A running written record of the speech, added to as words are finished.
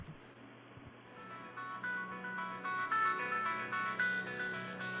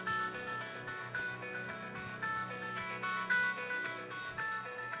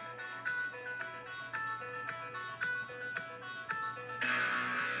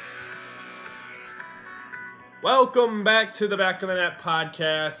Welcome back to the Back of the Net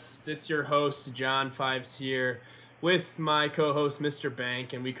podcast. It's your host, John Fives, here with my co-host, Mr.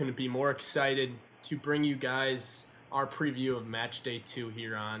 Bank, and we couldn't be more excited to bring you guys our preview of Matchday 2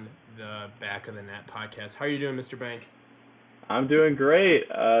 here on the Back of the Net podcast. How are you doing, Mr. Bank? I'm doing great.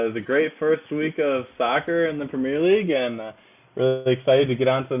 It was a great first week of soccer in the Premier League, and really excited to get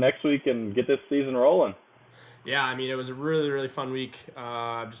on to the next week and get this season rolling. Yeah, I mean, it was a really, really fun week.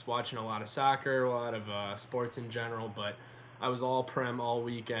 Just watching a lot of soccer, a lot of sports in general, but I was all Prem all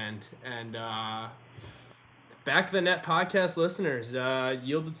weekend. And Back of the Net podcast listeners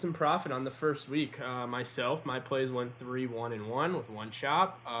yielded some profit on the first week. My plays went 3-1-1 with one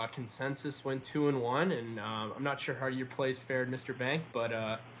shop. Consensus went 2-1, and I'm not sure how your plays fared, Mr. Bank,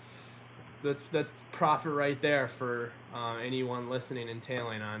 but that's profit right there for anyone listening and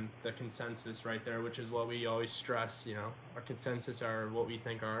tailing on the consensus right there, which is what we always stress. Our consensus are what we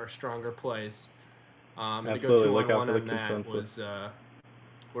think are our stronger plays. And to go 2-1 on that was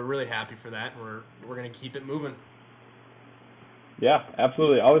we're really happy for that, and we're gonna keep it moving. Yeah,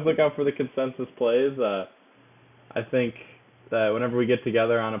 absolutely. Always look out for the consensus plays. I think that whenever we get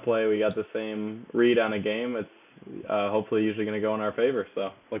together on a play, we got the same read on a game. It's hopefully usually going to go in our favor. So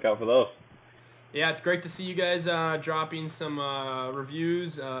look out for those. Yeah, it's great to see you guys dropping some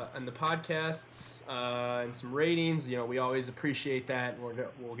reviews on the podcasts and some ratings. We always appreciate that, and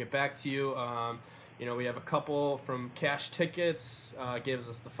we'll get back to you. We have a couple from Cash Tickets, gives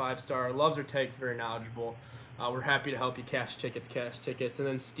us the 5-star, loves our takes, very knowledgeable. We're happy to help you Cash Tickets. And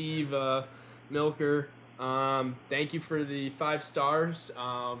then Steve Milker, thank you for the 5 stars.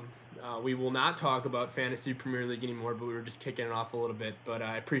 We will not talk about Fantasy Premier League anymore, but we were just kicking it off a little bit. But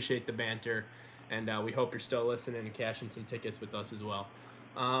I appreciate the banter. And we hope you're still listening and cashing some tickets with us as well.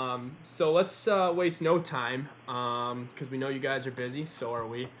 So let's waste no time because we know you guys are busy. So are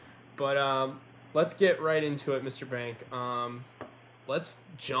we. But let's get right into it, Mr. Bank. Let's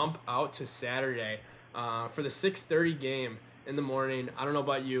jump out to Saturday for the 6:30 game in the morning. I don't know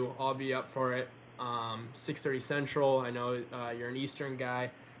about you. I'll be up for it. 6:30 Central. I know you're an Eastern guy.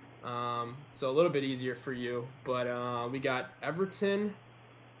 So a little bit easier for you. But we got Everton,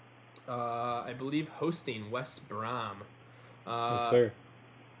 I believe, hosting West Brom. Yes, sir.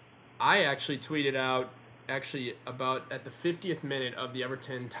 I actually tweeted out about at the 50th minute of the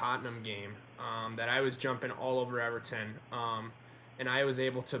Everton-Tottenham game that I was jumping all over Everton. And I was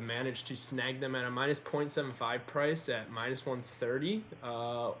able to manage to snag them at a minus 0.75 price at minus 130.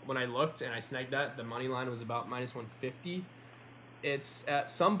 When I looked and I snagged that, the money line was about minus 150. It's at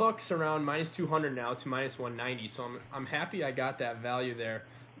some books around minus 200 now to minus 190. So I'm happy I got that value there.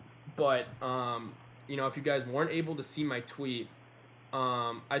 But, if you guys weren't able to see my tweet,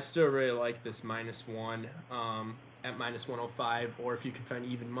 I still really like this minus 1 at minus 105. Or if you can find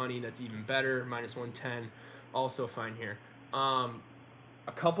even money, that's even better. Minus 110, also fine here.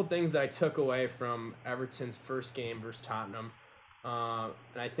 A couple things that I took away from Everton's first game versus Tottenham, and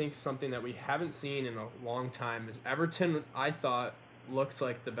I think something that we haven't seen in a long time is Everton, I thought, looked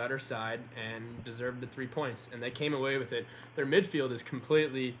like the better side and deserved the 3 points, and they came away with it. Their midfield is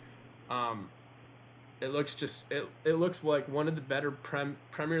completely it looks like one of the better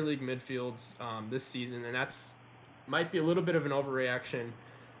Premier League midfields this season, and that's might be a little bit of an overreaction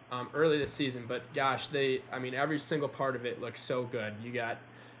early this season, but gosh, every single part of it looks so good. You got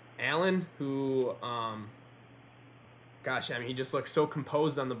Allen, who, he just looks so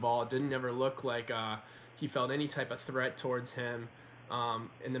composed on the ball. It didn't ever look like he felt any type of threat towards him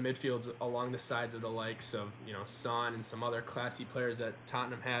in the midfields along the sides of the likes of, Son and some other classy players that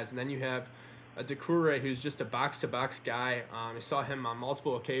Tottenham has. And then you have Doucouré, who's just a box-to-box guy. I saw him on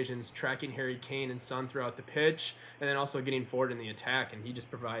multiple occasions tracking Harry Kane and Son throughout the pitch, and then also getting forward in the attack, and he just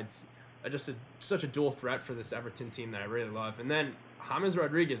provides such a dual threat for this Everton team that I really love. And then James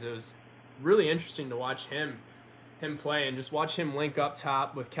Rodriguez, it was really interesting to watch him play and just watch him link up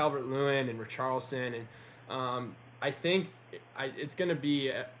top with Calvert-Lewin and Richarlison, and I think it's going to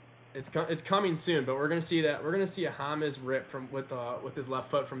be it's coming soon, but we're gonna see a James rip with his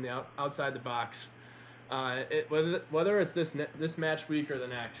left foot from the outside the box. Whether it's this match week or the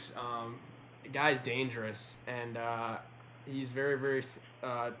next, the guy's dangerous, and he's very, very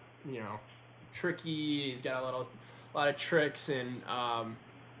tricky. He's got a lot of tricks and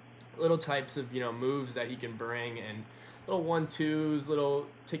little types of moves that he can bring, and little 1-2s, little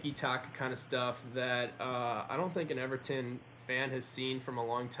tiki-taka kind of stuff that I don't think an Everton fan has seen from a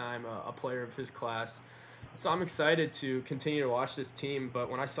long time, a player of his class. So I'm excited to continue to watch this team, but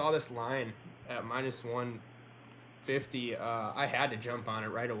when I saw this line at minus 150, I had to jump on it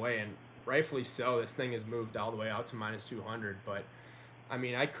right away, and rightfully so. This thing has moved all the way out to minus 200, but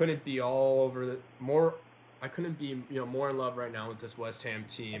I couldn't be more I couldn't be more in love right now with this West Ham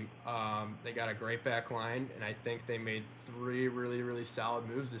team. They got a great back line, and I think they made 3 really really solid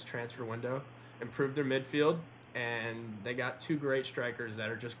moves this transfer window. Improved their midfield, and they got 2 great strikers that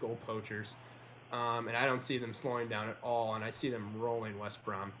are just goal poachers. And I don't see them slowing down at all, and I see them rolling West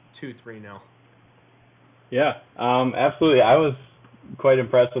Brom 2-3-0. Yeah, absolutely. I was quite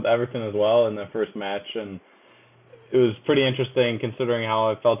impressed with Everton as well in their first match, and it was pretty interesting considering how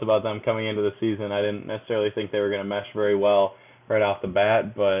I felt about them coming into the season. I didn't necessarily think they were going to mesh very well right off the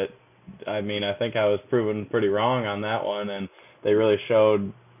bat, but I mean, I think I was proven pretty wrong on that one, and they really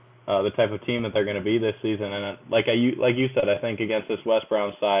showed the type of team that they're going to be this season. And like you said, I think against this West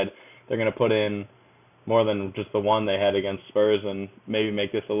Brom side, they're going to put in more than just the one they had against Spurs and maybe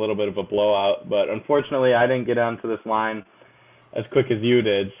make this a little bit of a blowout. But unfortunately, I didn't get onto this line as quick as you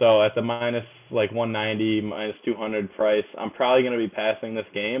did. So at the minus like 190, minus 200 price, I'm probably going to be passing this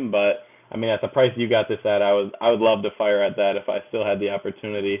game. But I mean, at the price you got this at, I would love to fire at that if I still had the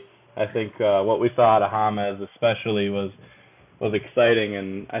opportunity. I think what we saw out of James especially was exciting,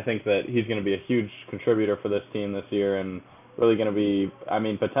 and I think that he's going to be a huge contributor for this team this year, and really going to be, I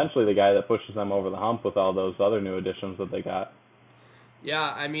mean, potentially the guy that pushes them over the hump with all those other new additions that they got.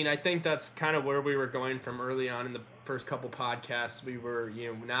 Yeah, I mean, I think that's kind of where we were going from early on in the first couple podcasts. We were,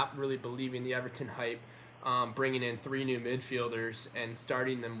 not really believing the Everton hype, bringing in 3 new midfielders and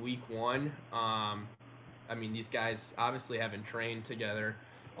starting them week 1. I mean, these guys obviously haven't trained together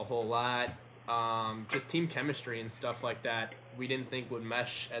a whole lot. Just team chemistry and stuff like that. We didn't think would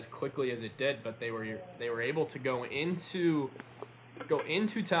mesh as quickly as it did, but they were able to go into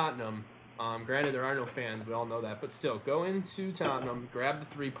Tottenham. Granted, there are no fans, we all know that, but still, go into Tottenham, grab the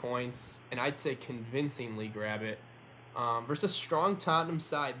 3 points, and I'd say convincingly grab it versus a strong Tottenham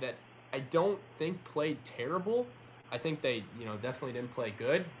side that I don't think played terrible. I think they, definitely didn't play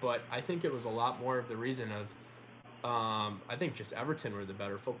good, but I think it was a lot more of the reason of I think just Everton were the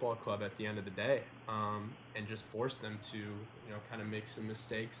better football club at the end of the day, and just forced them to, kind of make some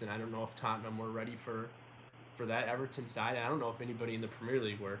mistakes. And I don't know if Tottenham were ready for that Everton side. I don't know if anybody in the Premier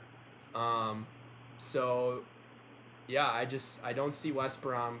League were. So yeah, I don't see West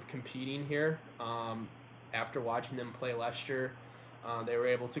Brom competing here. After watching them play Leicester, they were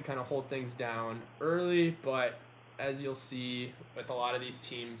able to kind of hold things down early, but as you'll see with a lot of these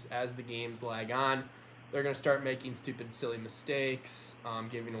teams, as the games lag on, they're going to start making stupid, silly mistakes,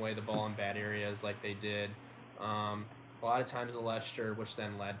 giving away the ball in bad areas like they did. A lot of times at Leicester, which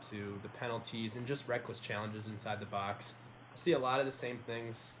then led to the penalties and just reckless challenges inside the box. I see a lot of the same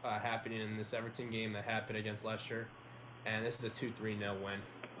things happening in this Everton game that happened against Leicester, and this is a 2-3-0 win.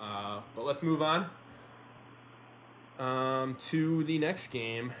 But let's move on to the next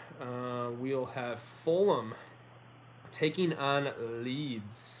game. We'll have Fulham taking on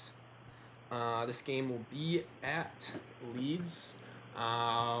Leeds. This game will be at Leeds.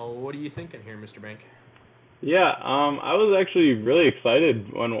 What are you thinking here, Mr. Bank? Yeah, I was actually really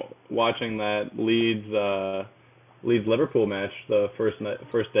excited when watching that Leeds Liverpool match the first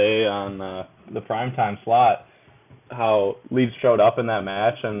day on the primetime slot. How Leeds showed up in that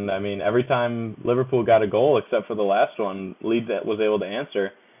match, and I mean every time Liverpool got a goal except for the last one, Leeds was able to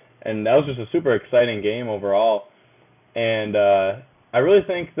answer, and that was just a super exciting game overall. And I really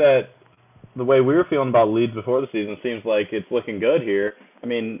think that the way we were feeling about Leeds before the season seems like it's looking good here. I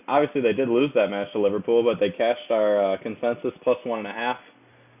mean, obviously they did lose that match to Liverpool, but they cashed our consensus plus 1.5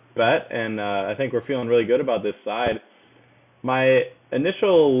 bet, and I think we're feeling really good about this side. My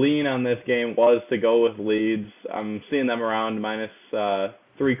initial lean on this game was to go with Leeds. I'm seeing them around minus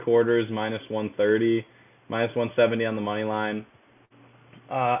 3/4, minus 130, minus 170 on the money line.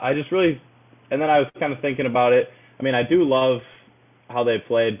 I just really, and then I was kind of thinking about it. I mean, I do love how they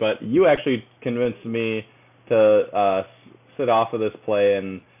played, but you actually convinced me to sit off of this play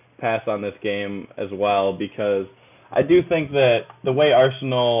and pass on this game as well because I do think that the way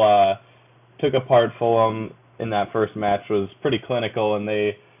Arsenal took apart Fulham in that first match was pretty clinical, and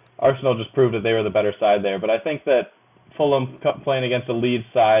Arsenal just proved that they were the better side there. But I think that Fulham playing against a Leeds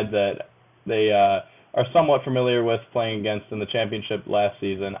side that they are somewhat familiar with playing against in the Championship last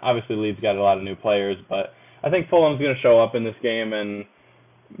season. Obviously, Leeds got a lot of new players, but I think Fulham's going to show up in this game and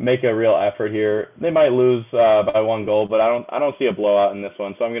make a real effort here. They might lose by 1 goal, but I don't see a blowout in this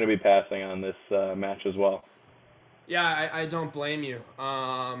one, so I'm going to be passing on this match as well. Yeah, I don't blame you.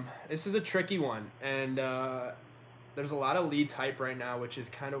 This is a tricky one, and there's a lot of Leeds hype right now, which is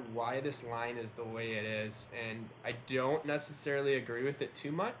kind of why this line is the way it is, and I don't necessarily agree with it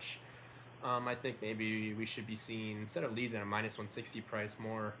too much. I think maybe we should be seeing, instead of Leeds at a minus 160 price,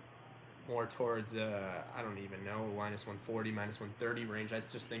 more towards I don't even know, minus 140, minus 130 range. I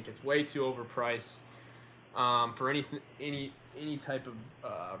just think it's way too overpriced. For any type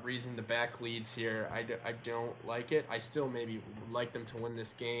of reason to back Leeds here, I don't like it. I still maybe would like them to win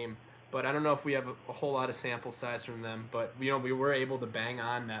this game, but I don't know if we have a whole lot of sample size from them. But we were able to bang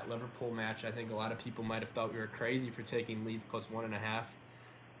on that Liverpool match. I think a lot of people might have thought we were crazy for taking Leeds plus 1.5.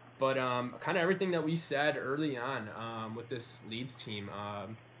 But kind of everything that we said early on with this Leeds team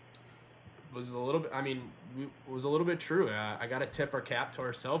was a little bit. I mean, was a little bit true. I got to tip our cap to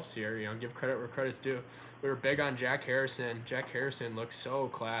ourselves here. Give credit where credit's due. We were big on Jack Harrison. Jack Harrison looked so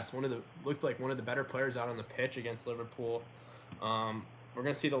class. Looked like one of the better players out on the pitch against Liverpool. We're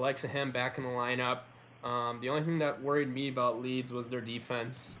gonna see the likes of him back in the lineup. The only thing that worried me about Leeds was their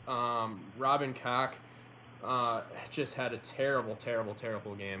defense. Robin Koch just had a terrible, terrible,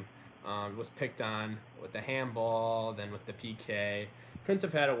 terrible game. Was picked on with the handball, then with the PK. Couldn't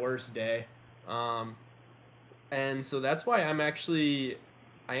have had a worse day. Um, and so that's why I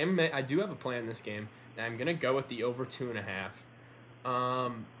do have a play in this game, and I'm gonna go with the over 2.5.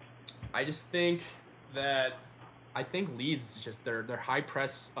 Um, I just think that I think Leeds just their high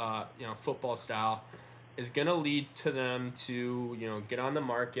press football style is gonna lead to them to get on the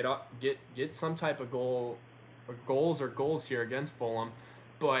mark, get some type of goals here against Fulham.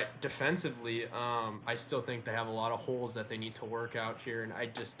 But defensively, I still think they have a lot of holes that they need to work out here, and I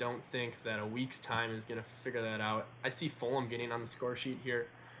just don't think that a week's time is going to figure that out. I see Fulham getting on the score sheet here.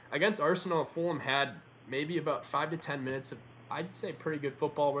 Against Arsenal, Fulham had maybe about 5 to 10 minutes of, I'd say, pretty good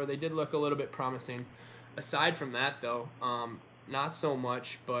football where they did look a little bit promising. Aside from that, though, not so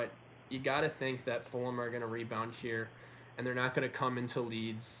much, but you got to think that Fulham are going to rebound here, and they're not going to come into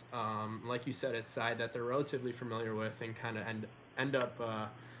Leeds, like you said, it's side that they're relatively familiar with and kind of end up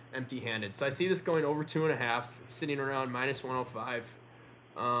empty-handed. So I see this going over 2.5, sitting around minus 105.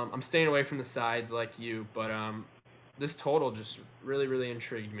 I'm staying away from the sides like you, but this total just really, really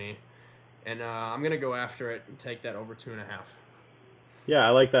intrigued me, and I'm gonna go after it and take that over 2.5. Yeah, I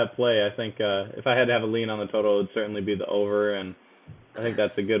like that play. I think if I had to have a lean on the total, it would certainly be the over, and I think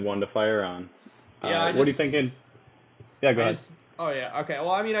that's a good one to fire on. Yeah, What are you thinking? Yeah, go I ahead. just, oh yeah, okay.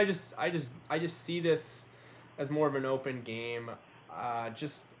 Well, I mean, I just see this as more of an open game.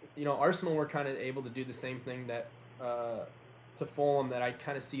 Just Arsenal were kind of able to do the same thing that to Fulham that I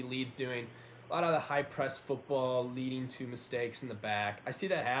kind of see Leeds doing. A lot of the high press football leading to mistakes in the back. I see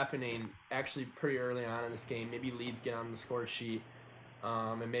that happening actually pretty early on in this game. Maybe Leeds get on the score sheet,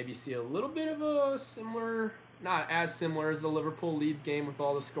 and maybe see a little bit of a similar, not as similar as the Liverpool Leeds game with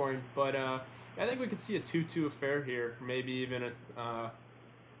all the scoring, but I think we could see a 2-2 affair here, maybe even a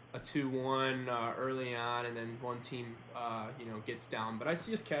 2-1 early on, and then one team gets down. But I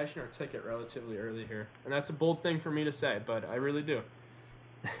see us cashing our ticket relatively early here, and that's a bold thing for me to say, but I really do.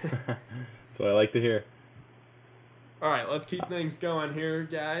 That's what I like to hear. All right, let's keep things going here,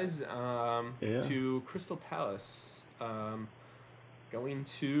 guys. Yeah. To Crystal Palace. Going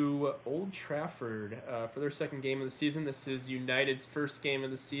to Old Trafford for their second game of the season. This is United's first game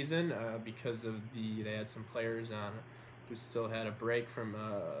of the season because of they had some players on who still had a break from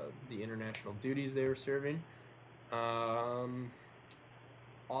the international duties they were serving. I'll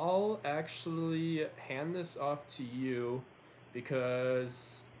actually hand this off to you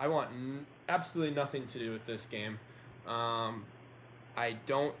because I want absolutely nothing to do with this game. Um, I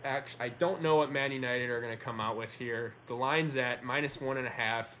don't know what Man United are going to come out with here. The line's at minus 1.5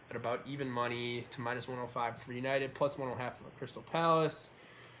 at about even money to minus 105 for United, plus 1.5 for Crystal Palace.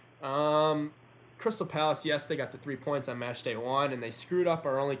 Crystal Palace, yes, they got the 3 points on Matchday 1, and they screwed up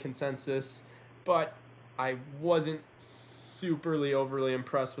our only consensus, but I wasn't superly overly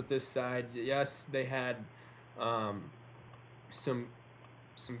impressed with this side. Yes, they had some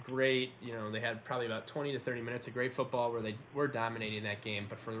great, they had probably about 20 to 30 minutes of great football where they were dominating that game,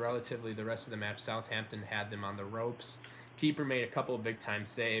 but for relatively the rest of the match, Southampton had them on the ropes. Keeper made a couple of big-time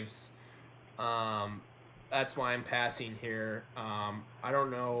saves. That's why I'm passing here. I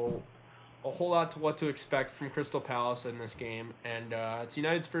don't know a whole lot to what to expect from Crystal Palace in this game, and it's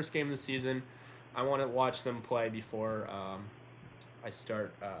United's first game of the season. I want to watch them play before I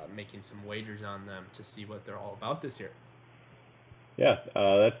start making some wagers on them to see what they're all about this year. Yeah,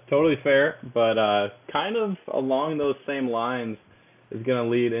 that's totally fair, but kind of along those same lines is going to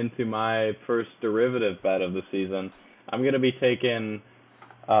lead into my first derivative bet of the season. I'm going to be taking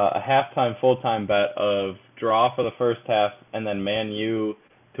a halftime, full-time bet of draw for the first half and then Man U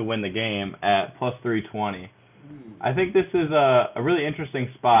to win the game at plus 320. Ooh. I think this is a really interesting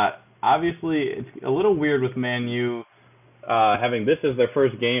spot. Obviously, it's a little weird with Man U having this as their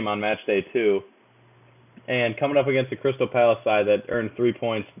first game on match day 2 and coming up against the Crystal Palace side that earned 3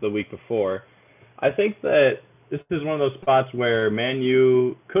 points the week before. I think that this is one of those spots where Man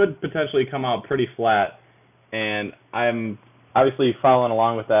U could potentially come out pretty flat and I'm obviously following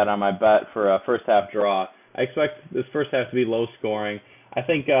along with that on my bet for a first half draw. I expect this first half to be low scoring. I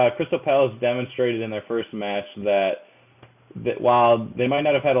think Crystal Palace demonstrated in their first match that while they might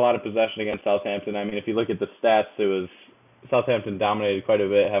not have had a lot of possession against Southampton, I mean, if you look at the stats, it was Southampton dominated quite a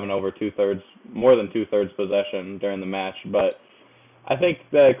bit, having over more than two-thirds possession during the match. But I think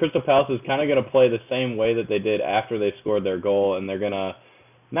that Crystal Palace is kind of going to play the same way that they did after they scored their goal, and they're going to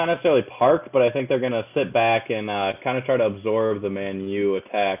not necessarily park, but I think they're going to sit back and kind of try to absorb the Man U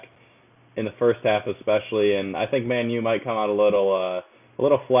attack in the first half, especially. And I think Man U might come out a little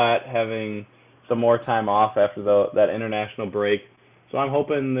flat, having some more time off after that international break. So I'm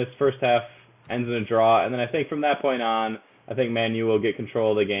hoping this first half ends in a draw, and then I think from that point on, I think Man U will get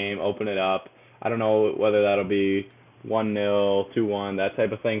control of the game, open it up. I don't know whether that'll be 1-0, 2-1, that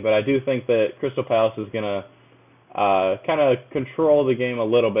type of thing, but I do think that Crystal Palace is gonna kind of control the game a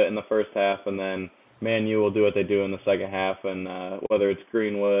little bit in the first half, and then Man U will do what they do in the second half, and whether it's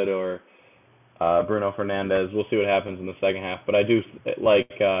Greenwood or Bruno Fernandes, we'll see what happens in the second half. But I do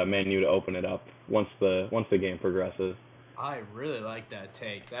like Man U to open it up once the game progresses. I really like that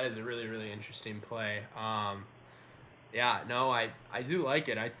take. That is a really, really interesting play. Yeah, no, I do like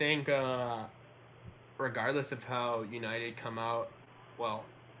it. I think regardless of how United come out, well,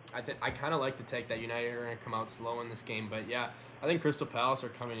 I kind of like the take that United are going to come out slow in this game. But yeah, I think Crystal Palace are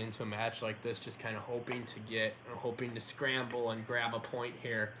coming into a match like this just kind of hoping to scramble and grab a point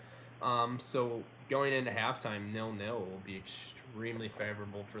here. So going into halftime, 0-0 will be extremely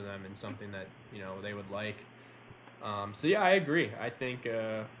favorable for them and something that they would like. So yeah, I agree. I think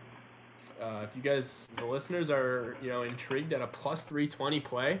if you guys, the listeners, are intrigued at a plus 320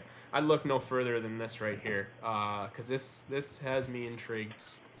 play, I'd look no further than this right here, because this has me intrigued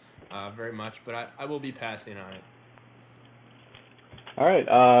very much. But I will be passing on it. All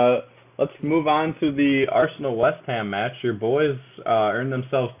right, let's move on to the Arsenal West Ham match. Your boys earned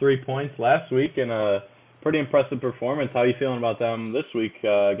themselves 3 points last week in a pretty impressive performance. How are you feeling about them this week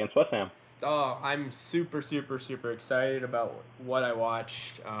against West Ham? Oh, I'm super, super, super excited about what I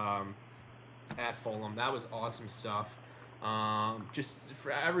watched at Fulham. That was awesome stuff. Just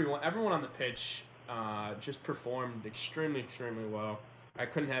for everyone on the pitch just performed extremely, extremely well. I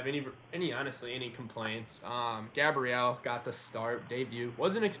couldn't have honestly any complaints. Gabriel got the start debut.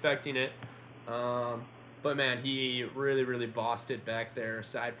 Wasn't expecting it, but man, he really, really bossed it back there.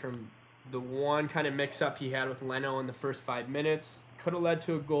 Aside from the one kind of mix-up he had with Leno in the first 5 minutes, could have led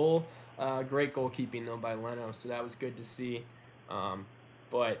to a goal. Great goalkeeping though by Leno, so that was good to see.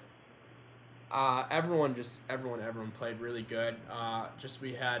 But everyone played really good. Just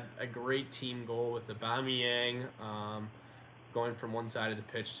we had a great team goal with Aubameyang going from one side of the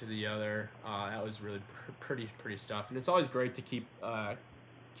pitch to the other. That was really pretty stuff. And it's always great to keep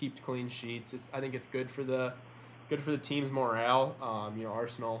clean sheets. I think it's good for the team's morale.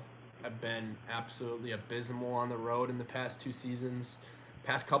 Arsenal have been absolutely abysmal on the road in the past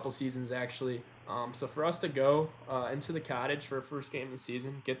couple seasons actually. So for us to go into the Cottage for a first game of the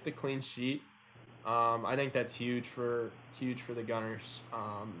season, get the clean sheet, I think that's huge for the Gunners,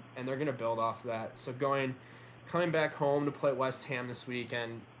 and they're gonna build off of that. So coming back home to play West Ham this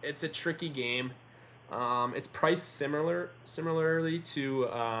weekend, it's a tricky game. It's priced similarly to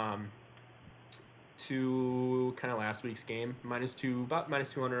kind of last week's game, -2, about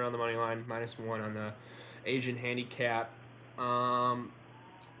 -200 on the money line, -1 on the Asian handicap. I'm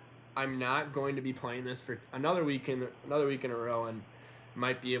not going to be playing this for another week in a row, and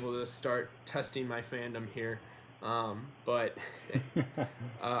might be able to start testing my fandom here. But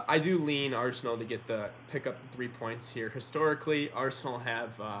I do lean Arsenal to pick up the 3 points here. Historically, Arsenal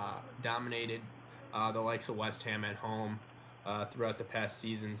have dominated the likes of West Ham at home throughout the past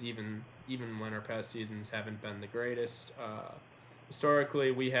seasons, even when our past seasons haven't been the greatest.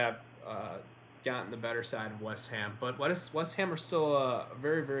 Historically, we have gotten the better side of West Ham, but West Ham are still a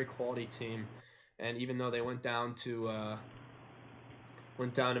very, very quality team, and even though they went down to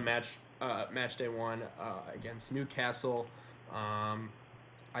match day one against Newcastle, I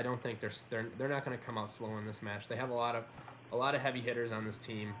don't think they're not going to come out slow in this match. They have a lot of heavy hitters on this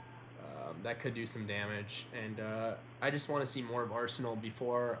team that could do some damage, and I just want to see more of Arsenal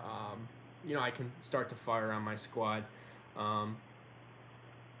before I can start to fire on my squad.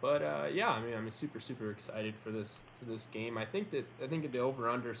 But yeah, I mean, I'm super, super excited for this game. I think the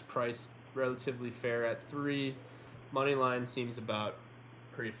over/under is priced relatively fair at 3. Money line seems about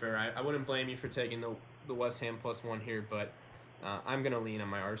pretty fair. I wouldn't blame you for taking the West Ham +1 here, but I'm gonna lean on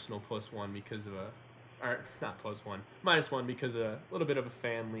my Arsenal +1 because of not +1, -1 because of a little bit of a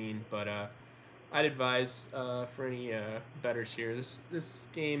fan lean. But I'd advise for any bettors here, this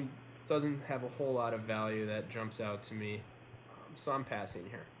game doesn't have a whole lot of value that jumps out to me. So I'm passing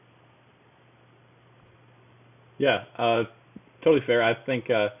here. Yeah, totally fair. I think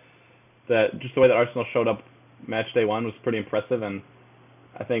that just the way that Arsenal showed up match day one was pretty impressive, and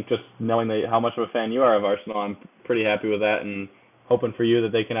I think just knowing how much of a fan you are of Arsenal, I'm pretty happy with that, and hoping for you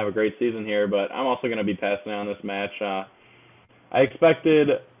that they can have a great season here. But I'm also going to be passing on this match. I expected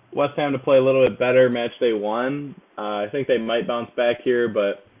West Ham to play a little bit better match day one. I think they might bounce back here,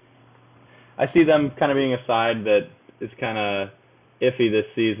 but I see them kind of being a side that is kind of iffy this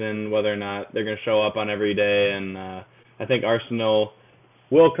season, whether or not they're going to show up on every day. And I think Arsenal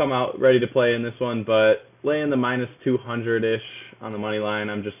will come out ready to play in this one, but laying the minus 200-ish on the money line,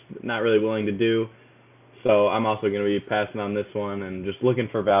 I'm just not really willing to do. So I'm also going to be passing on this one and just looking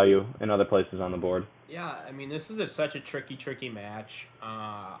for value in other places on the board. Yeah, I mean, this is such a tricky match.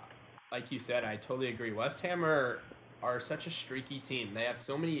 Like you said, I totally agree. West Ham are such a streaky team. They have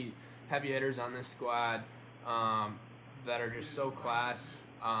so many heavy hitters on this squad um, that are just so class.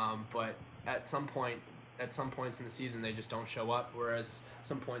 But at some points in the season, they just don't show up. Whereas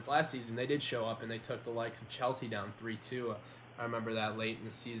some points last season, they did show up and they took the likes of Chelsea down 3-2. I remember that late in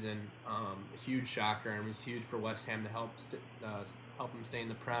the season, a huge shocker, and it was huge for West Ham to help them stay in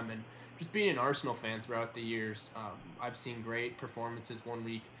the Prem. And just being an Arsenal fan throughout the years, I've seen great performances one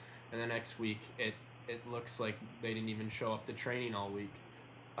week, and the next week it looks like they didn't even show up to training all week.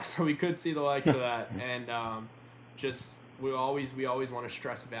 So we could see the likes of that, and just we always want to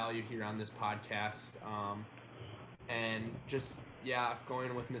stress value here on this podcast, and just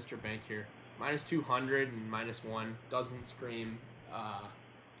going with Mr. Bank here. Minus 200 and minus 1 doesn't scream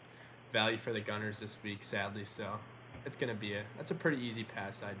value for the Gunners this week, sadly. So that's a pretty easy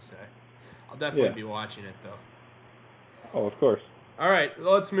pass, I'd say. I'll definitely be watching it though. Oh, of course. All right,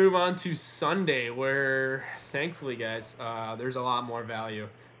 let's move on to Sunday, where thankfully, guys, there's a lot more value.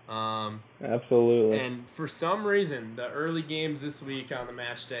 Absolutely. And for some reason, the early games this week on the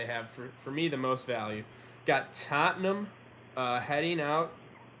match day have, for me, the most value. Got Tottenham heading out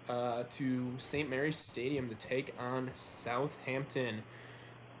to St. Mary's Stadium to take on Southampton.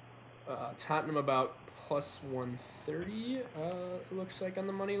 Tottenham about plus 130, it looks like on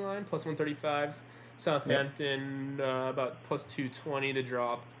the money line, plus 135. Southampton about plus 220, the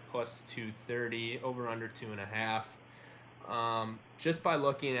draw plus 230, over under 2.5. Just by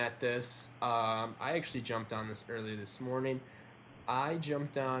looking at this, I actually jumped on this early this morning. I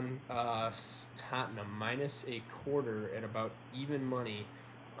jumped on Tottenham minus a quarter at about even money.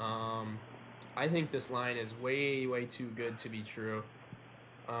 I think this line is way too good to be true.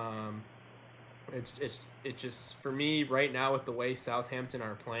 It just, for me right now, with the way Southampton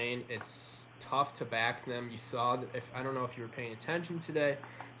are playing, it's tough to back them. You saw that, I don't know if you were paying attention today,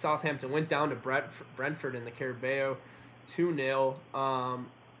 Southampton went down to Brentford in the Carabao 2-0,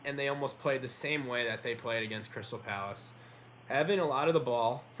 and they almost played the same way that they played against Crystal Palace. Having a lot of the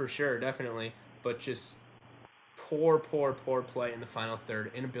ball, for sure, definitely, but just poor play in the final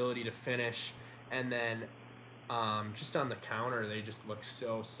third, inability to finish, and then just on the counter, they just look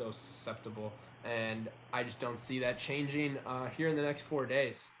so susceptible, and I just don't see that changing here in the next 4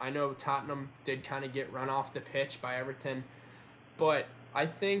 days. I know Tottenham did kind of get run off the pitch by Everton, but I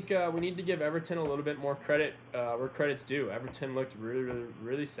think we need to give Everton a little bit more credit where credit's due. Everton looked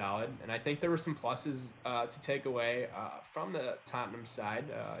really solid, and I think there were some pluses to take away from the Tottenham side.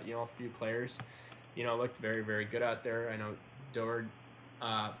 A few players, looked very good out there. I know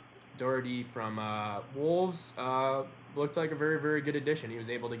Doherty from Wolves looked like a very good addition. He was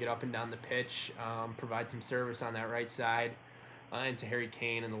able to get up and down the pitch, provide some service on that right side, and to Harry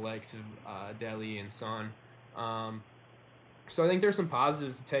Kane and the likes of Dele and Son. So I think there's some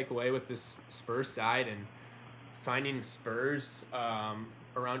positives to take away with this Spurs side, and finding Spurs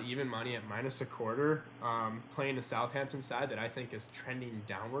around even money at minus a quarter, playing a Southampton side that I think is trending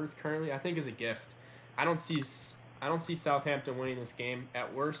downwards currently, I think is a gift. I don't see Southampton winning this game.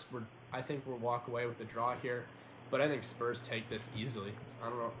 At worst, I think we'll walk away with a draw here, but I think Spurs take this easily. I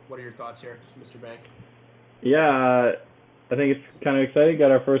don't know. What are your thoughts here, Mr. Bank? Yeah, I think it's kind of exciting.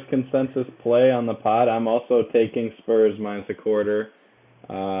 Got our first consensus play on the pod. I'm also taking Spurs minus a quarter.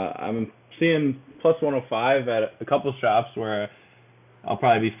 I'm seeing plus 105 at a couple shops where I'll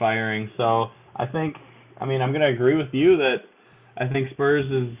probably be firing. So I'm going to agree with you that I think Spurs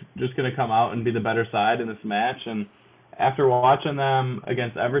is just going to come out and be the better side in this match. And after watching them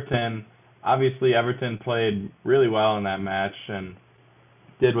against Everton, obviously Everton played really well in that match and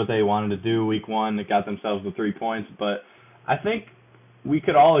did what they wanted to do week one. It got themselves the 3 points. But I think we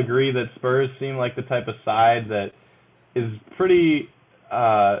could all agree that Spurs seem like the type of side that is pretty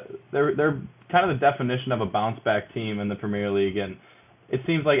they're kind of the definition of a bounce back team in the Premier League, and it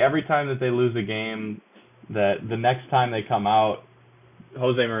seems like every time that they lose a game, that the next time they come out,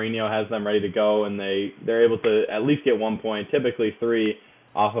 Jose Mourinho has them ready to go, and they're able to at least get 1 point, typically three,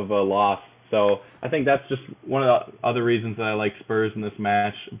 off of a loss. So I think that's just one of the other reasons that I like Spurs in this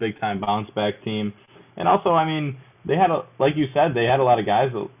match. Big time bounce back team, and also I mean they had like you said, they had a lot of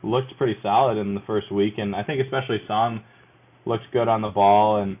guys that looked pretty solid in the first week, and I think especially Son looked good on the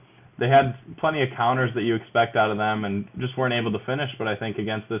ball, and they had plenty of counters that you expect out of them, and just weren't able to finish. But I think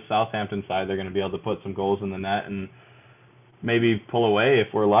against this Southampton side, they're going to be able to put some goals in the net and maybe pull away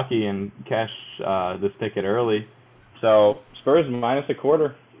if we're lucky and cash this ticket early. So Spurs minus a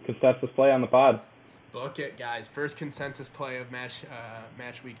quarter, consensus play on the pod. Book it, guys. First consensus play of match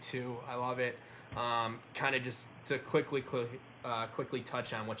week 2. I love it. Kind of just to quickly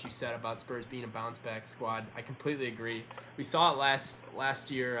touch on what you said about Spurs being a bounce back squad. I completely agree. We saw it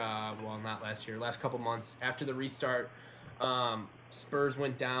last year. Well, not last year. Last couple months after the restart. Spurs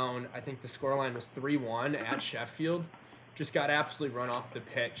went down. I think the scoreline was 3-1 at Sheffield. Just got absolutely run off the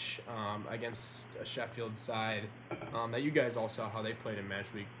pitch against a Sheffield side that you guys all saw how they played in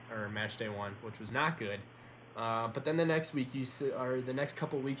match day 1, which was not good. But then the next week the next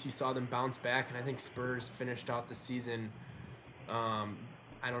couple of weeks you saw them bounce back, and I think Spurs finished out the season.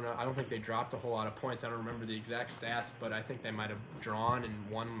 I don't know. I don't think they dropped a whole lot of points. I don't remember the exact stats, but I think they might have drawn and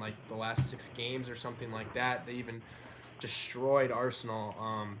won like the last 6 games or something like that. They even destroyed Arsenal.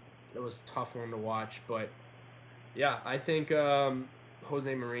 It was a tough one to watch, but yeah, I think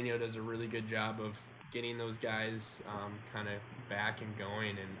Jose Mourinho does a really good job of getting those guys kind of back and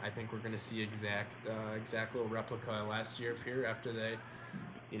going, and I think we're going to see exact little replica last year here after they,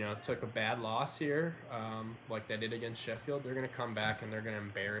 took a bad loss here, like they did against Sheffield. They're going to come back and they're going to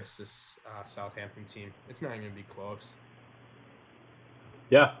embarrass this Southampton team. It's not going to be close.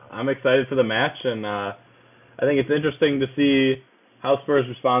 Yeah, I'm excited for the match, and I think it's interesting to see how Spurs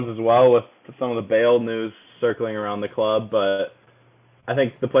responds as well with some of the Bale news circling around the club. But I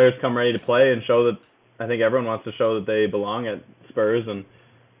think the players come ready to play and show that. I think everyone wants to show that they belong at Spurs, and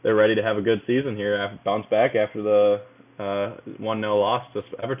they're ready to have a good season here, bounce back after the 1-0 loss to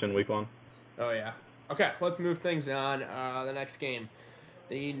Everton week 1. Oh, yeah. Okay, let's move things on. The next game,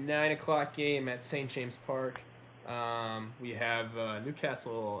 the 9 o'clock game at St. James Park. We have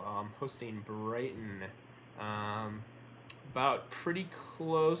Newcastle hosting Brighton. About pretty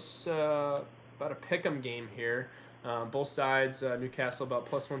close, about a pick'em game here. Both sides, Newcastle about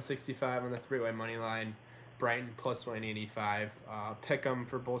plus 165 on the three-way money line. Brighton plus 185. Pick'em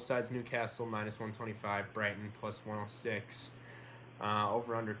for both sides, Newcastle minus 125. Brighton plus 106.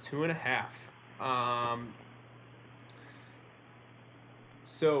 Over under 2.5.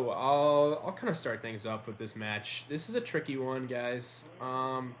 So I'll kind of start things off with this match. This is a tricky one, guys.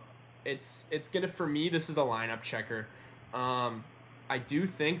 It's gonna, for me, this is a lineup checker. I do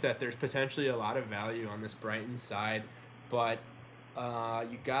think that there's potentially a lot of value on this Brighton side, but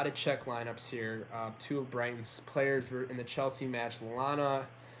you got to check lineups here. 2 of Brighton's players were in the Chelsea match. Lallana,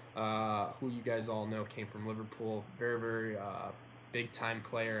 who you guys all know came from Liverpool, very, very big time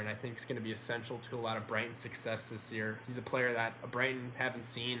player, and I think is going to be essential to a lot of Brighton's success this year. He's a player that Brighton haven't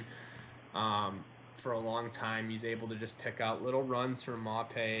seen for a long time. He's able to just pick out little runs from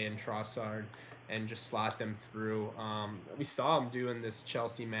Maupay and Trossard and just slot them through. We saw him do in this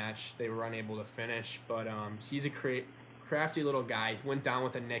Chelsea match. They were unable to finish, but he's a crafty little guy. He went down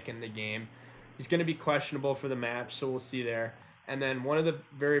with a nick in the game. He's going to be questionable for the match, so we'll see there. And then one of the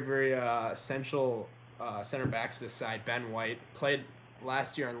very, very essential center backs this side, Ben White, played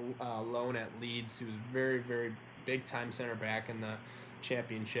last year on loan at Leeds. He was very, very big-time center back in the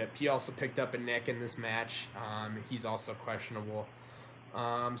Championship. He also picked up a nick in this match. He's also questionable.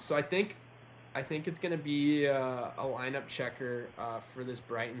 So I think it's going to be a lineup checker for this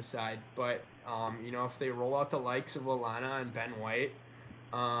Brighton side. But, if they roll out the likes of Lallana and Ben White,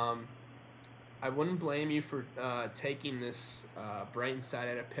 I wouldn't blame you for taking this Brighton side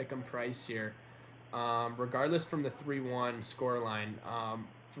at a pick'em price here. Regardless from the 3-1 scoreline,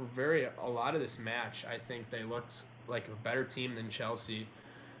 for a lot of this match, I think they looked like a better team than Chelsea.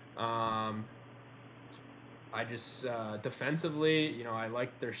 I just defensively, I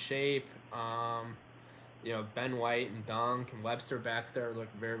like their shape. Ben White and Dunk and Webster back there look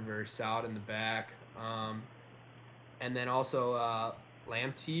very, very solid in the back. And then also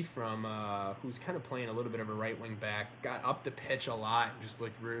Lamptey from who's kind of playing a little bit of a right wing back, got up the pitch a lot and just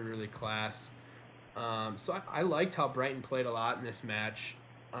looked really, really class. So I liked how Brighton played a lot in this match.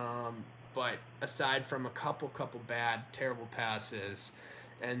 But aside from a couple bad, terrible passes,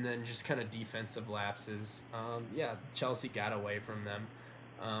 and then just kind of defensive lapses, Chelsea got away from them.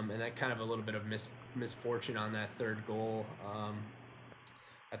 And that kind of a little bit of misfortune on that third goal.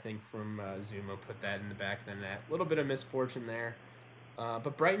 I think from Zuma put that in the back of the net. A little bit of misfortune there.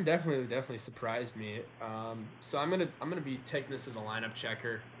 But Brighton definitely surprised me. So I'm gonna be taking this as a lineup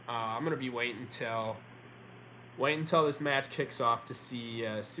checker. I'm gonna be wait until this match kicks off to see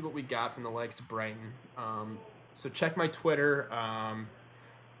what we got from the likes of Brighton. So check my Twitter.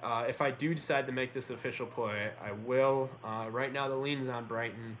 If I do decide to make this official play, I will. Right now the lean's on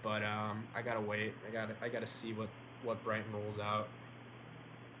Brighton, but I gotta wait. I gotta see what Brighton rolls out.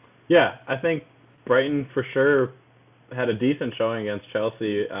 Yeah, I think Brighton for sure had a decent showing against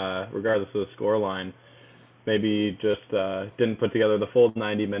Chelsea, regardless of the score line. Maybe just didn't put together the full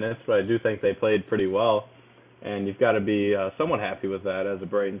 90 minutes, but I do think they played pretty well, and you've got to be somewhat happy with that as a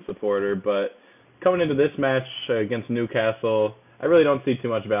Brighton supporter. But coming into this match against Newcastle, I really don't see too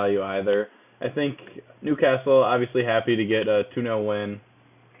much value either. I think Newcastle obviously happy to get a 2-0 win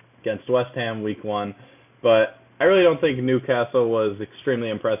against West Ham week one, but I really don't think Newcastle was extremely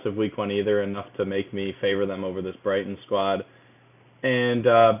impressive week one either, enough to make me favor them over this Brighton squad. And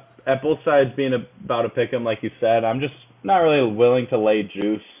at both sides being about a pick 'em, like you said, I'm just not really willing to lay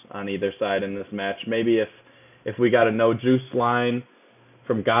juice on either side in this match. Maybe if we got a no juice line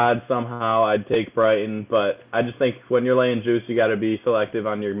from God somehow, I'd take Brighton. But I just think when you're laying juice, you got to be selective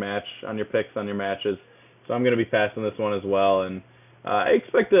on your picks on your matches. So I'm going to be passing this one as well. And I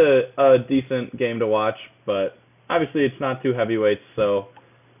expect a decent game to watch, but obviously it's not two heavyweights, so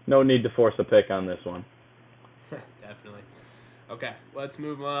no need to force a pick on this one. Definitely. Okay, let's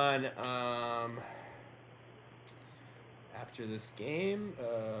move on. After this game,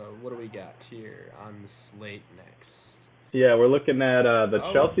 what do we got here on the slate next? Yeah, we're looking at the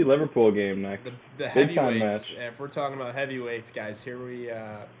Oh, Chelsea Liverpool game next. the Big time match. heavyweights. If we're talking about heavyweights, guys,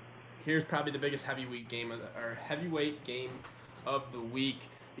 here's probably the biggest heavyweight game of the week.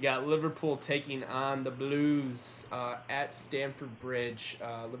 You got Liverpool taking on the Blues at Stamford Bridge.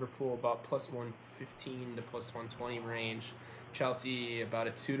 Liverpool about plus 115 to plus 120 range. Chelsea about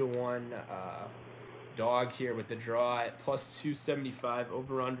a 2-1 dog here with the draw at plus 275,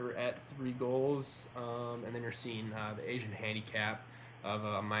 over under at 3 goals. And then you're seeing the Asian handicap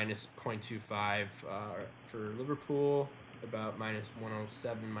of minus 0.25 for Liverpool, about minus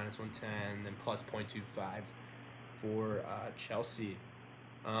 107, minus 110, then plus 0.25 for Chelsea.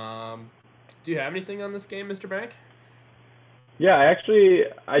 Do you have anything on this game, Mr. Bank? Yeah,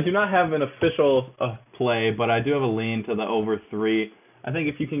 I do not have an official play, but I do have a lean to the over three. I think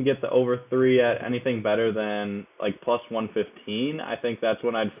if you can get the over three at anything better than like plus 115, I think that's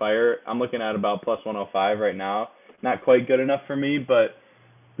when I'd fire. I'm looking at about plus 105 right now. Not quite good enough for me, but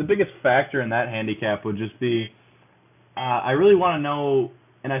the biggest factor in that handicap would just be I really want to know,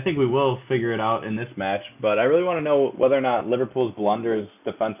 and I think we will figure it out in this match, but I really want to know whether or not Liverpool's blunders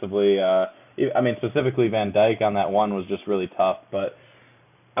defensively, I mean, specifically Van Dijk on that one was just really tough, but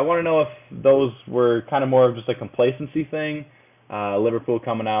I want to know if those were kind of more of just a complacency thing. Liverpool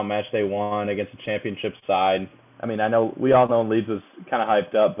coming out Matchday 1 against a championship side. I mean, we all know Leeds was kind of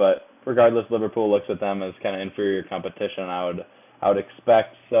hyped up, but regardless, Liverpool looks at them as kind of inferior competition. I would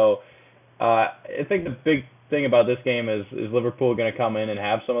expect. So I think the big thing about this game is Liverpool going to come in and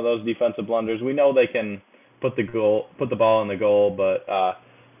have some of those defensive blunders. We know they can put the ball in the goal, but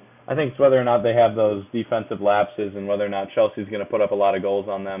I think it's whether or not they have those defensive lapses and whether or not Chelsea's going to put up a lot of goals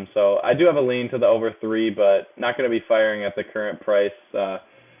on them. So I do have a lean to the over three, but not going to be firing at the current price.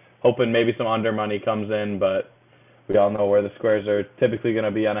 Hoping maybe some under money comes in, but we all know where the squares are typically going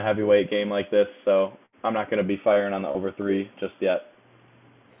to be on a heavyweight game like this. So I'm not going to be firing on the over three just yet.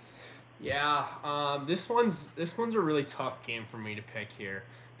 Yeah, this one's a really tough game for me to pick here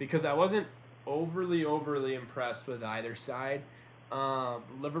because I wasn't overly impressed with either side.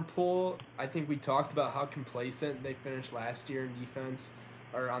 Liverpool, I think we talked about how complacent they finished last year in defense,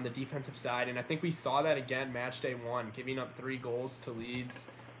 or on the defensive side, and I think we saw that again match day one, giving up 3 goals to Leeds.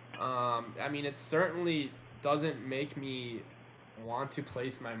 I mean, it certainly doesn't make me want to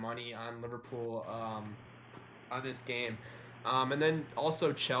place my money on Liverpool on this game. And then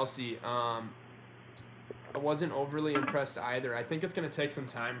also Chelsea. I wasn't overly impressed either. I think it's going to take some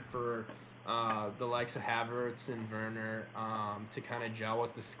time for the likes of Havertz and Werner to kind of gel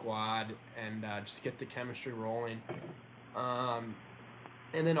with the squad and just get the chemistry rolling. Um,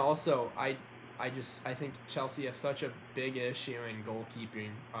 and then also, I think Chelsea have such a big issue in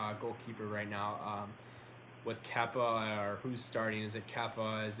goalkeeper right now. With Kepa, or who's starting? Is it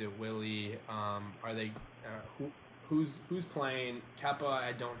Kepa? Is it Willie? Are they who's playing? Kepa,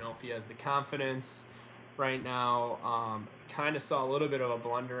 I don't know if he has the confidence right now. Kind of saw a little bit of a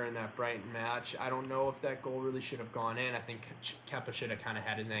blunder in that Brighton match. I don't know if that goal really should have gone in. I think Kepa should have kind of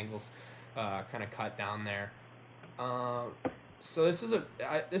had his angles kind of cut down there. Uh, So this is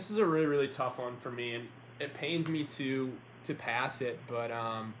a really really tough one for me, and it pains me to pass it, but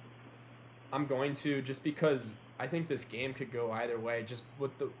I'm going to, just because I think this game could go either way, just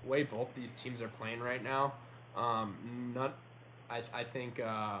with the way both these teams are playing right now. Not, I think,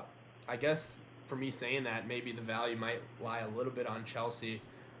 I guess for me saying that, maybe the value might lie a little bit on Chelsea.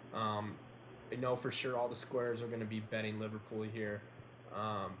 Um, I know for sure all the squares are going to be betting Liverpool here,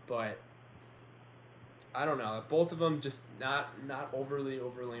 but I don't know. Both of them just not overly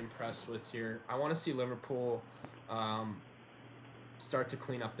impressed with here. I want to see Liverpool um, start to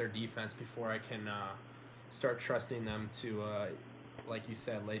clean up their defense before I can start trusting them to, like you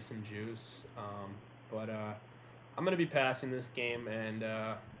said, lay some juice. But I'm gonna be passing this game, and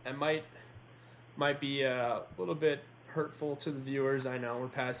it might be a little bit hurtful to the viewers. I know we're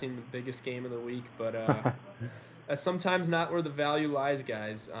passing the biggest game of the week, but that's sometimes not where the value lies,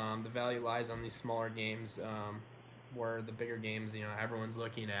 guys. The value lies on these smaller games, where the bigger games, everyone's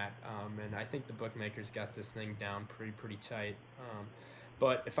looking at. And I think the bookmakers got this thing down pretty tight.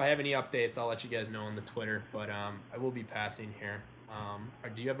 But if I have any updates, I'll let you guys know on the Twitter. But I will be passing here.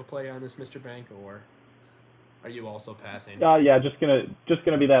 Do you have a play on this, Mr. Bank, or are you also passing? Yeah, just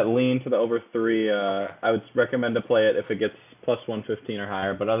gonna be that lean to the over three. Okay. I would recommend to play it if it gets plus 115 or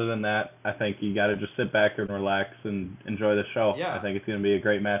higher. But other than that, I think you got to just sit back and relax and enjoy the show. I Yeah. think it's gonna be a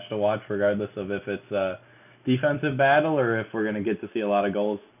great match to watch, regardless of if it's a defensive battle or if we're gonna get to see a lot of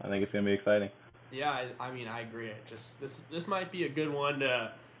goals. I think it's gonna be exciting. Yeah, I mean, I agree. It just this might be a good one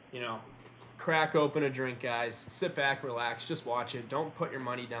to, you know, crack open a drink, guys. Sit back, relax, just watch it. Don't put your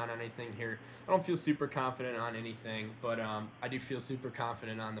money down on anything here. I don't feel super confident on anything, but I do feel super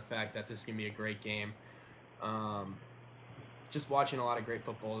confident on the fact that this is gonna be a great game. Um, just watching a lot of great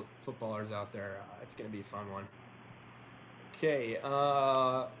footballers out there. It's gonna be a fun one. Okay,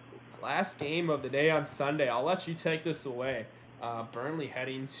 last game of the day on Sunday. I'll let you take this away. Burnley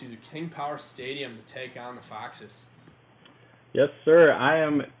heading to King Power Stadium to take on the Foxes. Yes, sir. I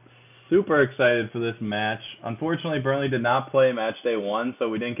am super excited for this match. Unfortunately, Burnley did not play match day one, so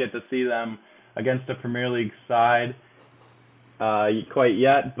we didn't get to see them against a Premier League side quite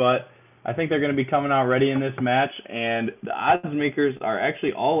yet. But I think they're going to be coming out ready in this match, and the odds makers are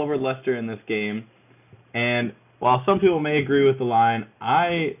actually all over Leicester in this game. And while some people may agree with the line,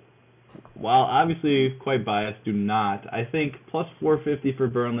 while obviously quite biased, do not. I think plus 450 for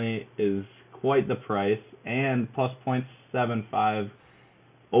Burnley is quite the price, and plus 0.75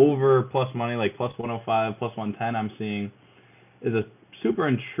 over plus money, like plus 105, plus 110, I'm seeing is a super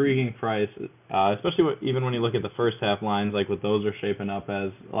intriguing price, especially even when you look at the first half lines, like what those are shaping up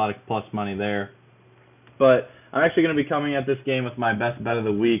as a lot of plus money there. But I'm actually going to be coming at this game with my best bet of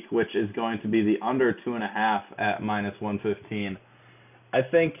the week, which is going to be the under 2.5 at minus 115. I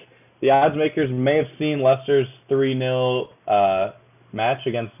think the odds makers may have seen Leicester's 3-0 match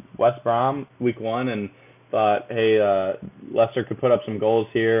against West Brom week one and thought, hey, Leicester could put up some goals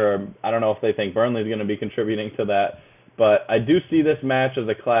here, or I don't know if they think Burnley's going to be contributing to that. But I do see this match as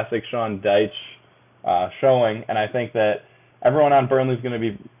a classic Sean Dyche showing, and I think that everyone on Burnley is going to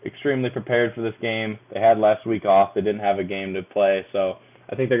be extremely prepared for this game. They had last week off; they didn't have a game to play, so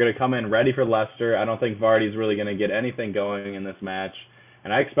I think they're going to come in ready for Leicester. I don't think Vardy's really going to get anything going in this match,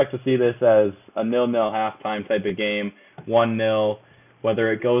 and I expect to see this as a 0-0 halftime type of game, 1-0.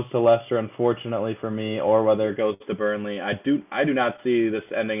 Whether it goes to Leicester, unfortunately for me, or whether it goes to Burnley, I do not see this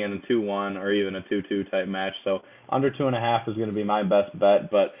ending in a 2-1 or even a 2-2 type match. So under 2.5 is going to be my best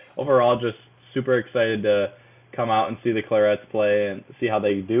bet. But overall, just super excited to come out and see the Clarets play and see how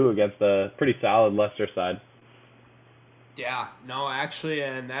they do against a pretty solid Leicester side. Yeah, no, actually,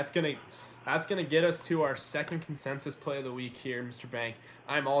 and that's gonna get us to our second consensus play of the week here, Mr. Bank.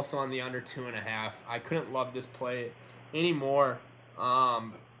 I'm also on the under 2.5. I couldn't love this play anymore.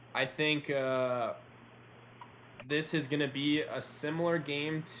 I think this is gonna be a similar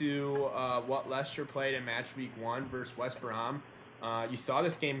game to what Leicester played in match week one versus West Brom. You saw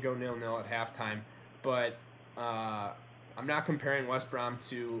this game go 0-0 at halftime, but I'm not comparing West Brom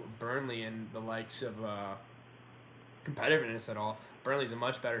to Burnley and the likes of competitiveness at all. Burnley's a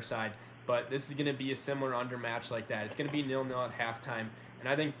much better side, but this is going to be a similar under match like that. It's going to be 0-0 at halftime, and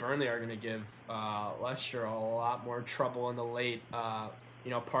I think Burnley are going to give Leicester a lot more trouble in the late,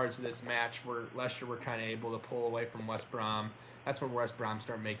 parts of this match where Leicester were kind of able to pull away from West Brom. That's when West Brom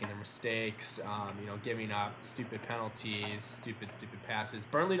start making their mistakes, giving up stupid penalties, stupid passes.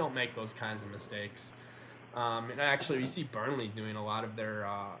 Burnley don't make those kinds of mistakes. And actually, we see Burnley doing a lot of their,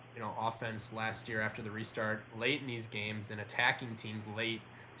 offense last year after the restart late in these games and attacking teams late,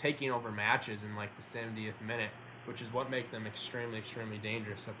 taking over matches in like the 70th minute, which is what makes them extremely, extremely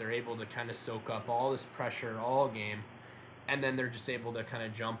dangerous. That they're able to kind of soak up all this pressure all game and then they're just able to kind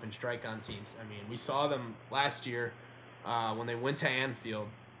of jump and strike on teams. I mean, we saw them last year when they went to Anfield,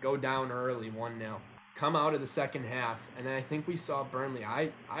 go down early 1-0, come out of the second half, and then I think we saw Burnley, I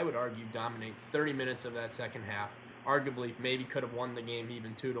would argue, dominate 30 minutes of that second half. Arguably, maybe could have won the game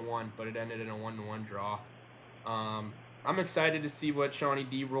even 2-1, but it ended in a 1-1 draw. I'm excited to see what Shawnee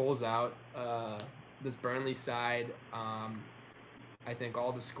D rolls out. This Burnley side, I think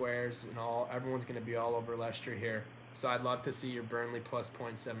all the squares and everyone's going to be all over Leicester here. So I'd love to see your Burnley plus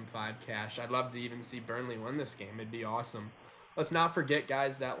 0.75 cash. I'd love to even see Burnley win this game. It'd be awesome. Let's not forget,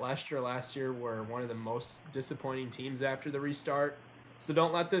 guys, that Leicester last year were one of the most disappointing teams after the restart. So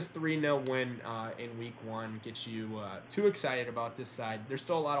don't let this 3-0 win in week 1 get you too excited about this side. There's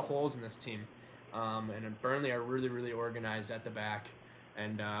still a lot of holes in this team. And Burnley are really, really organized at the back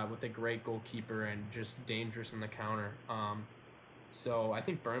and with a great goalkeeper and just dangerous in the counter. So I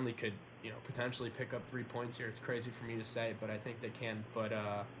think Burnley could, potentially pick up 3 points here. It's crazy for me to say, but I think they can. But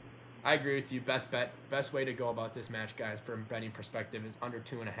I agree with you. Best way to go about this match, guys, from a betting perspective, is under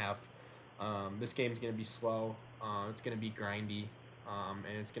 2.5. This game's going to be slow. It's going to be grindy,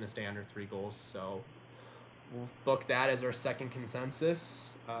 and it's going to stay under 3 goals. So we'll book that as our second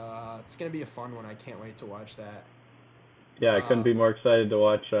consensus. It's going to be a fun one. I can't wait to watch that. Yeah, I couldn't be more excited to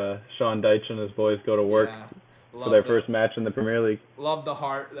watch Sean Deitch and his boys go to work for their first match in the Premier League. Love the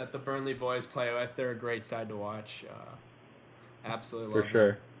heart that the Burnley boys play with. They're a great side to watch. Absolutely love For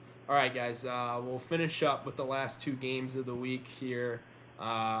sure. them. All right, guys, we'll finish up with the last 2 games of the week here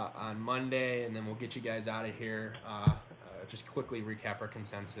on Monday, and then we'll get you guys out of here. Just quickly recap our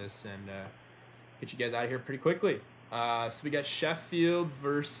consensus and get you guys out of here pretty quickly. So we got Sheffield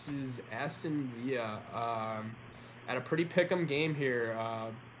versus Aston Villa at a pretty pick'em game here.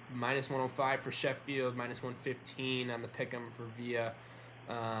 Minus 105 for Sheffield, minus 115 on the pick'em for Villa.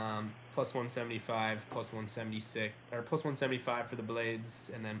 Plus 175, plus 176, or plus 175 for the Blades,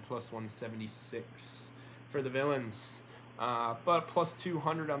 and then plus 176 for the Villains. But plus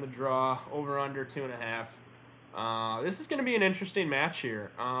 200 on the draw, over under 2.5. This is going to be an interesting match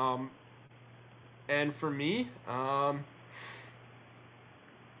here. And for me, I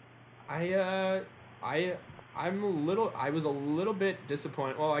was a little bit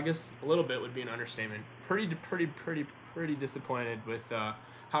disappointed. Well, I guess a little bit would be an understatement. Pretty disappointed with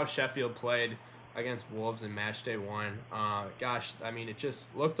how Sheffield played against Wolves in Matchday 1. Gosh, I mean, it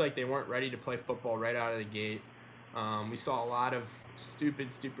just looked like they weren't ready to play football right out of the gate. We saw a lot of stupid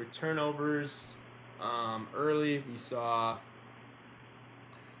turnovers early. We saw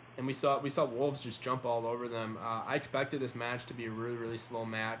Wolves just jump all over them. I expected this match to be a really, really slow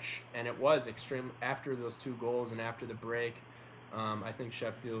match, and it was extreme after those 2 goals and after the break. I think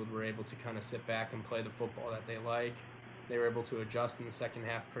Sheffield were able to kind of sit back and play the football that they like. They were able to adjust in the second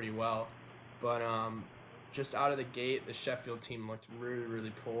half pretty well. But just out of the gate, the Sheffield team looked really,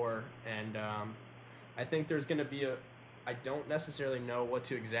 really poor. And I think there's going to be I don't necessarily know what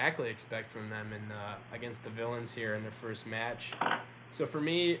to exactly expect from them against the Villains here in their first match. So for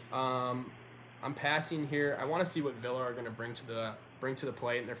me, I'm passing here. I want to see what Villa are going to bring to the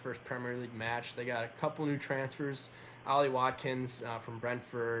plate in their first Premier League match. They got a couple new transfers. Ollie Watkins from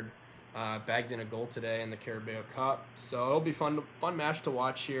Brentford bagged in a goal today in the Carabao Cup. So it'll be fun match to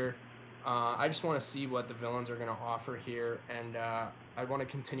watch here. I just want to see what the Villains are going to offer here, and I want to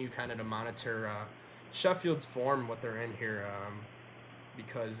continue kind of to monitor Sheffield's form, what they're in here,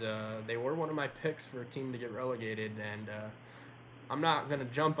 because they were one of my picks for a team to get relegated, and I'm not going to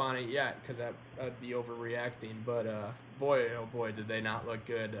jump on it yet because that'd be overreacting, but boy, oh boy, did they not look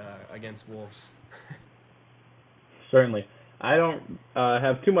good against Wolves. Certainly. I don't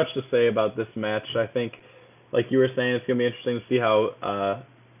have too much to say about this match. I think, like you were saying, it's going to be interesting to see how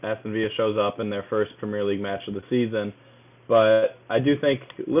Aston Villa shows up in their first Premier League match of the season. But I do think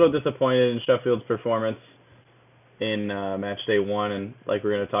a little disappointed in Sheffield's performance in match day 1, and like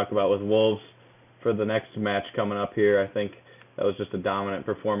we're going to talk about with Wolves for the next match coming up here, I think that was just a dominant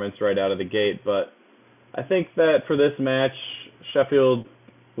performance right out of the gate. But I think that for this match, Sheffield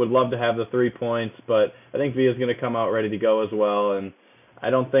would love to have the 3 points, but I think Villa's going to come out ready to go as well. And I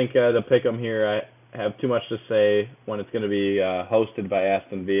don't think to pick them here, I have too much to say when it's going to be hosted by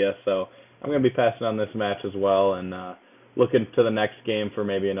Aston Villa. So I'm going to be passing on this match as well and looking to the next game for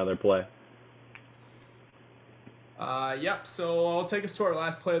maybe another play. Yep, so I'll take us to our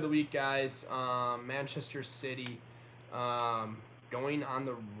last play of the week, guys. Manchester City going on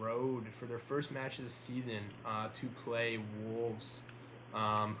the road for their first match of the season to play Wolves,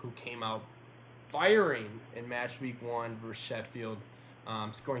 who came out firing in match week 1 versus Sheffield,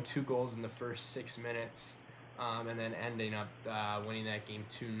 scoring 2 goals in the first 6 minutes. and then ending up winning that game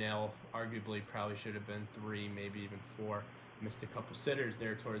 2-0. Arguably, probably should have been 3, maybe even 4. Missed a couple sitters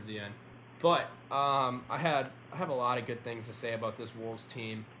there towards the end. But I have a lot of good things to say about this Wolves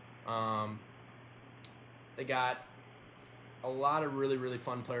team. They got a lot of really, really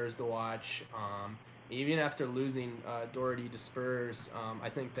fun players to watch. Even after losing Doherty to Spurs, I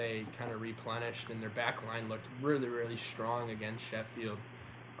think they kind of replenished, and their back line looked really, really strong against Sheffield.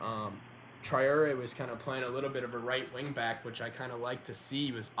 Traore was kind of playing a little bit of a right wing back, which I kind of like to see.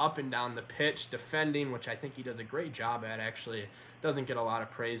 He was up and down the pitch defending, which I think he does a great job at, actually. Doesn't get a lot of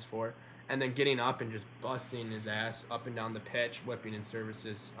praise for. And then getting up and just busting his ass up and down the pitch, whipping in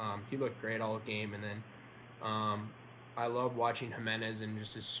services. He looked great all game. And then I love watching Jimenez and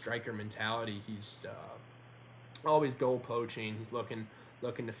just his striker mentality. He's always goal poaching. He's looking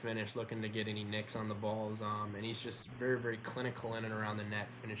to finish, looking to get any nicks on the balls, and he's just very, very clinical in and around the net,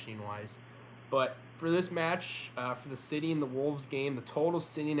 finishing wise. But for this match, for the City and the Wolves game, the total's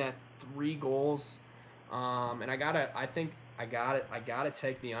sitting at 3 goals, and I gotta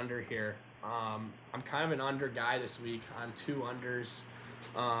take the under here. I'm kind of an under guy this week on 2 unders.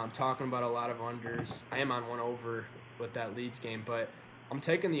 Talking about a lot of unders. I am on 1 over with that Leeds game, but I'm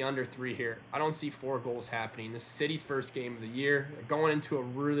taking the under 3 here. I don't see 4 goals happening. This is City's first game of the year. They're going into a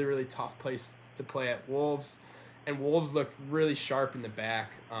really, really tough place to play at Wolves, and Wolves looked really sharp in the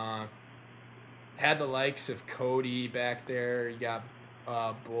back. Had the likes of Cody back there. You got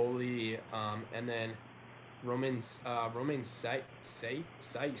Bully, and then Roman Saiss.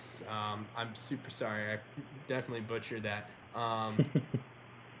 I'm super sorry. I definitely butchered that.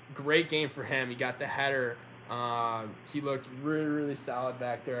 Great game for him. He got the header. He looked really, really solid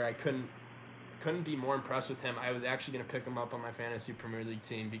back there. I couldn't be more impressed with him. I was actually going to pick him up on my fantasy Premier League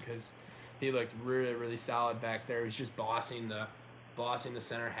team because he looked really, really solid back there. He was just bossing the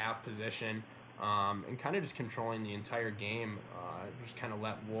center half position, and kind of just controlling the entire game. Just kind of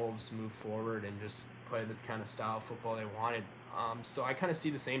let Wolves move forward and just play the kind of style of football they wanted. So I kind of see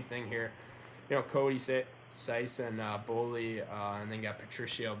the same thing here. Cody Saiss and Bowley, and then got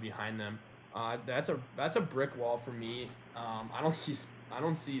Patricio behind them. That's a brick wall for me. I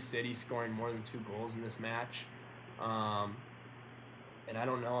don't see City scoring more than 2 goals in this match, and I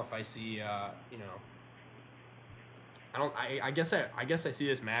don't know if I see I guess I see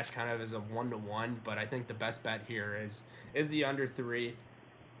this match kind of as a 1-1, but I think the best bet here is the under 3.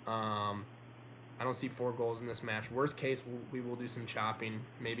 I don't see 4 goals in this match. Worst case, we will do some chopping.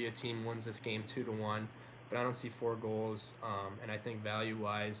 Maybe a team wins this game 2-1, but I don't see 4 goals. And I think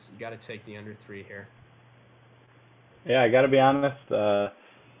value-wise, you got to take the under 3 here. Yeah, I got to be honest.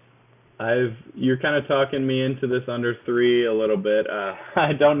 You're kind of talking me into this under 3 a little bit.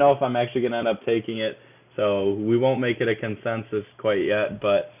 I don't know if I'm actually going to end up taking it, so we won't make it a consensus quite yet.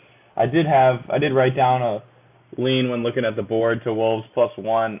 But I did write down a lean when looking at the board to Wolves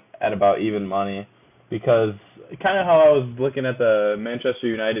 +1 at about even money, because kind of how I was looking at the Manchester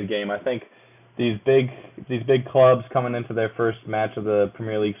United game. I think these big clubs coming into their first match of the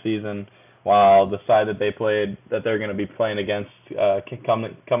Premier League season, while the side that they're going to be playing against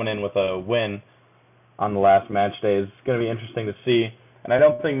coming in with a win on the last match day is going to be interesting to see. And I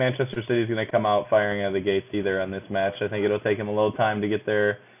don't think Manchester City is going to come out firing out of the gates either on this match. I think it'll take them a little time to get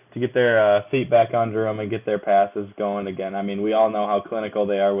their feet back under them and get their passes going again. I mean, we all know how clinical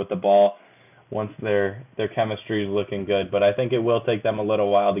they are with the ball once their chemistry is looking good, but I think it will take them a little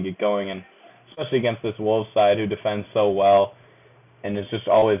while to get going, and especially against this Wolves side who defends so well and is just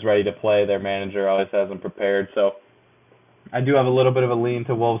always ready to play. Their manager always has them prepared. So I do have a little bit of a lean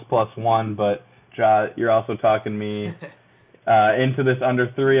to Wolves +1, but Ja, you're also talking me into this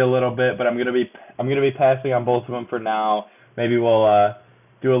under 3 a little bit, but I'm gonna be passing on both of them for now. Maybe we'll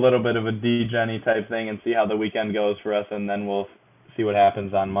do a little bit of a D-Jenny type thing and see how the weekend goes for us, and then we'll see what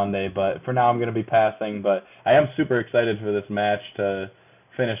happens on Monday. But for now, I'm going to be passing. But I am super excited for this match to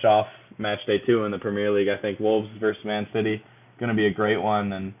finish off match day 2 in the Premier League. I think Wolves versus Man City going to be a great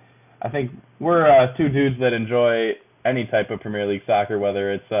one, and I think we're 2 dudes that enjoy any type of Premier League soccer,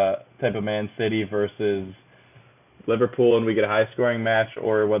 whether it's type of Man City versus Liverpool and we get a high-scoring match,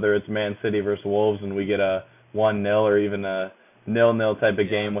 or whether it's Man City versus Wolves and we get a 1-0 or even a 0-0 type of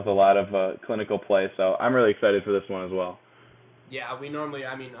game with a lot of clinical play. So I'm really excited for this one as well. Yeah, we normally,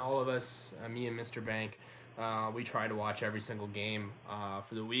 all of us, me and Mr. Bank, we try to watch every single game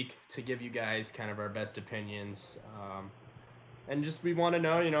for the week to give you guys kind of our best opinions. And just we want to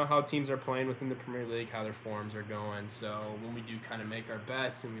know, how teams are playing within the Premier League, how their forms are going. So when we do kind of make our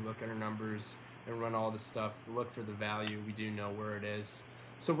bets and we look at our numbers and run all this stuff, look for the value, we do know where it is.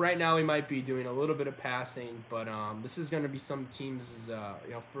 So right now we might be doing a little bit of passing, but this is going to be some teams'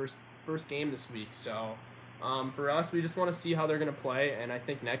 first game this week. So For us, we just want to see how they're going to play, and I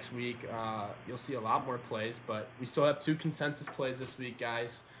think next week you'll see a lot more plays. But we still have 2 consensus plays this week,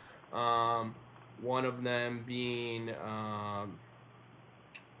 guys. One of them being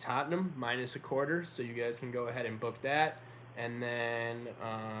Tottenham -1/4, so you guys can go ahead and book that. And then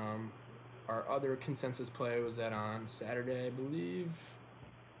our other consensus play was that on Saturday, I believe.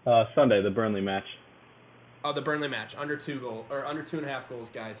 Sunday, the Burnley match. Oh, the Burnley match, under 2.5 goals,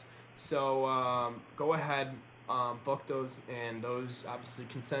 guys. So go ahead, book those, and those obviously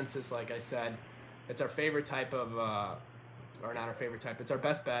consensus. Like I said, it's our favorite type of, or not our favorite type. It's our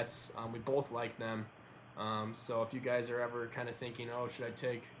best bets. We both like them. So if you guys are ever kind of thinking, oh, should I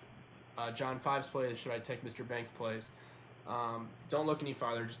take John Five's plays? Should I take Mr. Banks' plays? Don't look any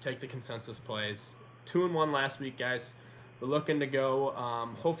farther. Just take the consensus plays. 2-1 last week, guys. We're looking to go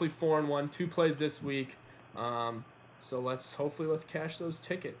hopefully 4-1. 2 plays this week. So let's cash those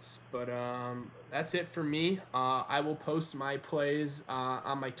tickets. But that's it for me. I will post my plays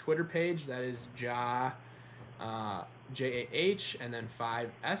on my Twitter page. That is Jah, JAH, and then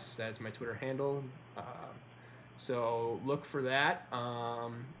 5S. That's my Twitter handle. So look for that,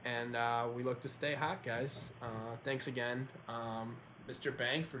 and we look to stay hot, guys. Thanks again, Mr.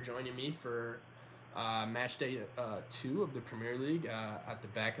 Bank, for joining me for Matchday 2 of the Premier League at the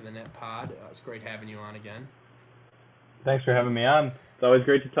Back of the Net pod. It's great having you on again. Thanks for having me on. It's always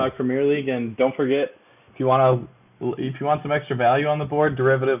great to talk Premier League, and don't forget, if you want some extra value on the board,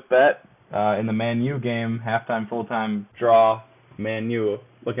 derivative bet in the Man U game, halftime, full-time draw, Man U,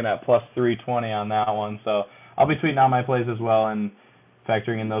 looking at plus 320 on that one. So I'll be tweeting out my plays as well and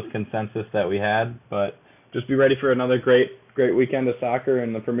factoring in those consensus that we had. But just be ready for another great weekend of soccer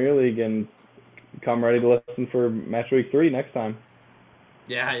in the Premier League, and come ready to listen for match week 3 next time.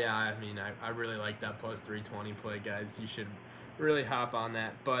 Yeah. I mean, I really like that plus 320 play, guys. You should really hop on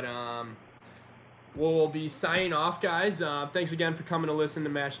that. But we'll be signing off, guys. Thanks again for coming to listen to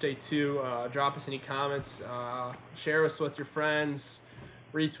Matchday 2. Drop us any comments. Share us with your friends.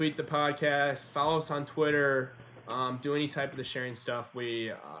 Retweet the podcast. Follow us on Twitter. Do any type of the sharing stuff.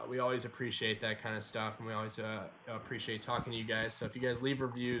 We always appreciate that kind of stuff, and we always appreciate talking to you guys. So if you guys leave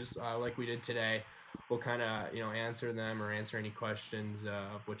reviews like we did today, we'll kind of answer them or answer any questions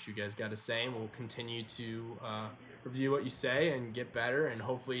of what you guys got to say, and we'll continue to review what you say and get better, and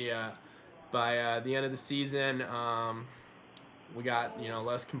hopefully by the end of the season we got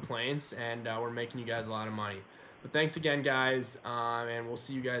less complaints, and we're making you guys a lot of money. But thanks again, guys, and we'll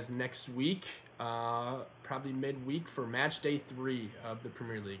see you guys next week, probably midweek, for Match Day 3 of the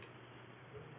Premier League.